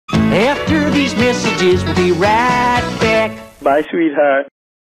After these messages, we'll be right back. Bye, sweetheart.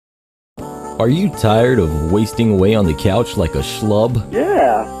 Are you tired of wasting away on the couch like a schlub?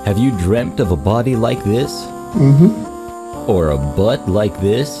 Yeah. Have you dreamt of a body like this? Or a butt like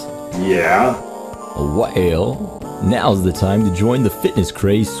this? Yeah. Well, now's the time to join the fitness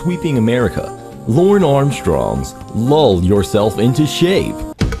craze sweeping America. Lorne Armstrong's Lull Yourself into Shape.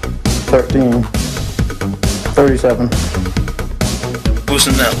 13, 37,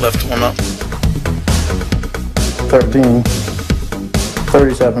 Loosen that left one up. 13,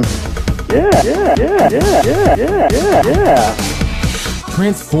 37. Yeah.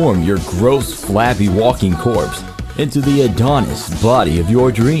 Transform your gross, flabby walking corpse into the Adonis body of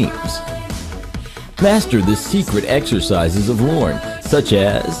your dreams. Master the secret exercises of Lorne, such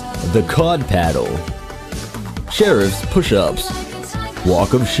as the Gawd paddle, sheriff's push-ups,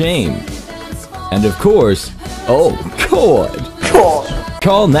 walk of shame, and of course, oh, Gawd!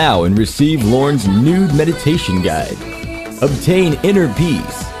 Call now and receive Lorne's nude meditation guide. Obtain inner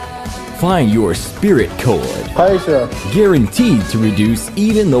peace. Find your spirit chord. Guaranteed to reduce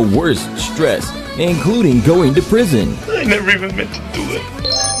even the worst stress, including going to prison. I never even meant to do it.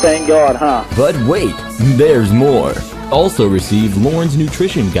 Thank God, huh? But wait, there's more. Also receive Lorne's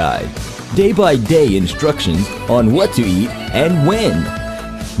nutrition guide. Day-by-day instructions on what to eat and when.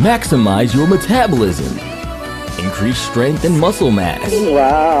 Maximize your metabolism. Increase strength and muscle mass.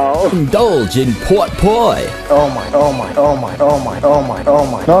 Wow. Indulge in pork pie. Oh my.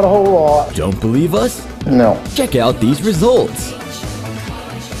 Not a whole lot. Don't believe us? No. Check out these results.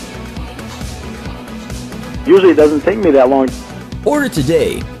 Usually it doesn't take me that long. Order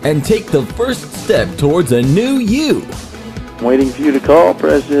today and take the first step towards a new you. Waiting for you to call,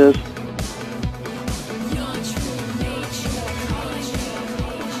 precious.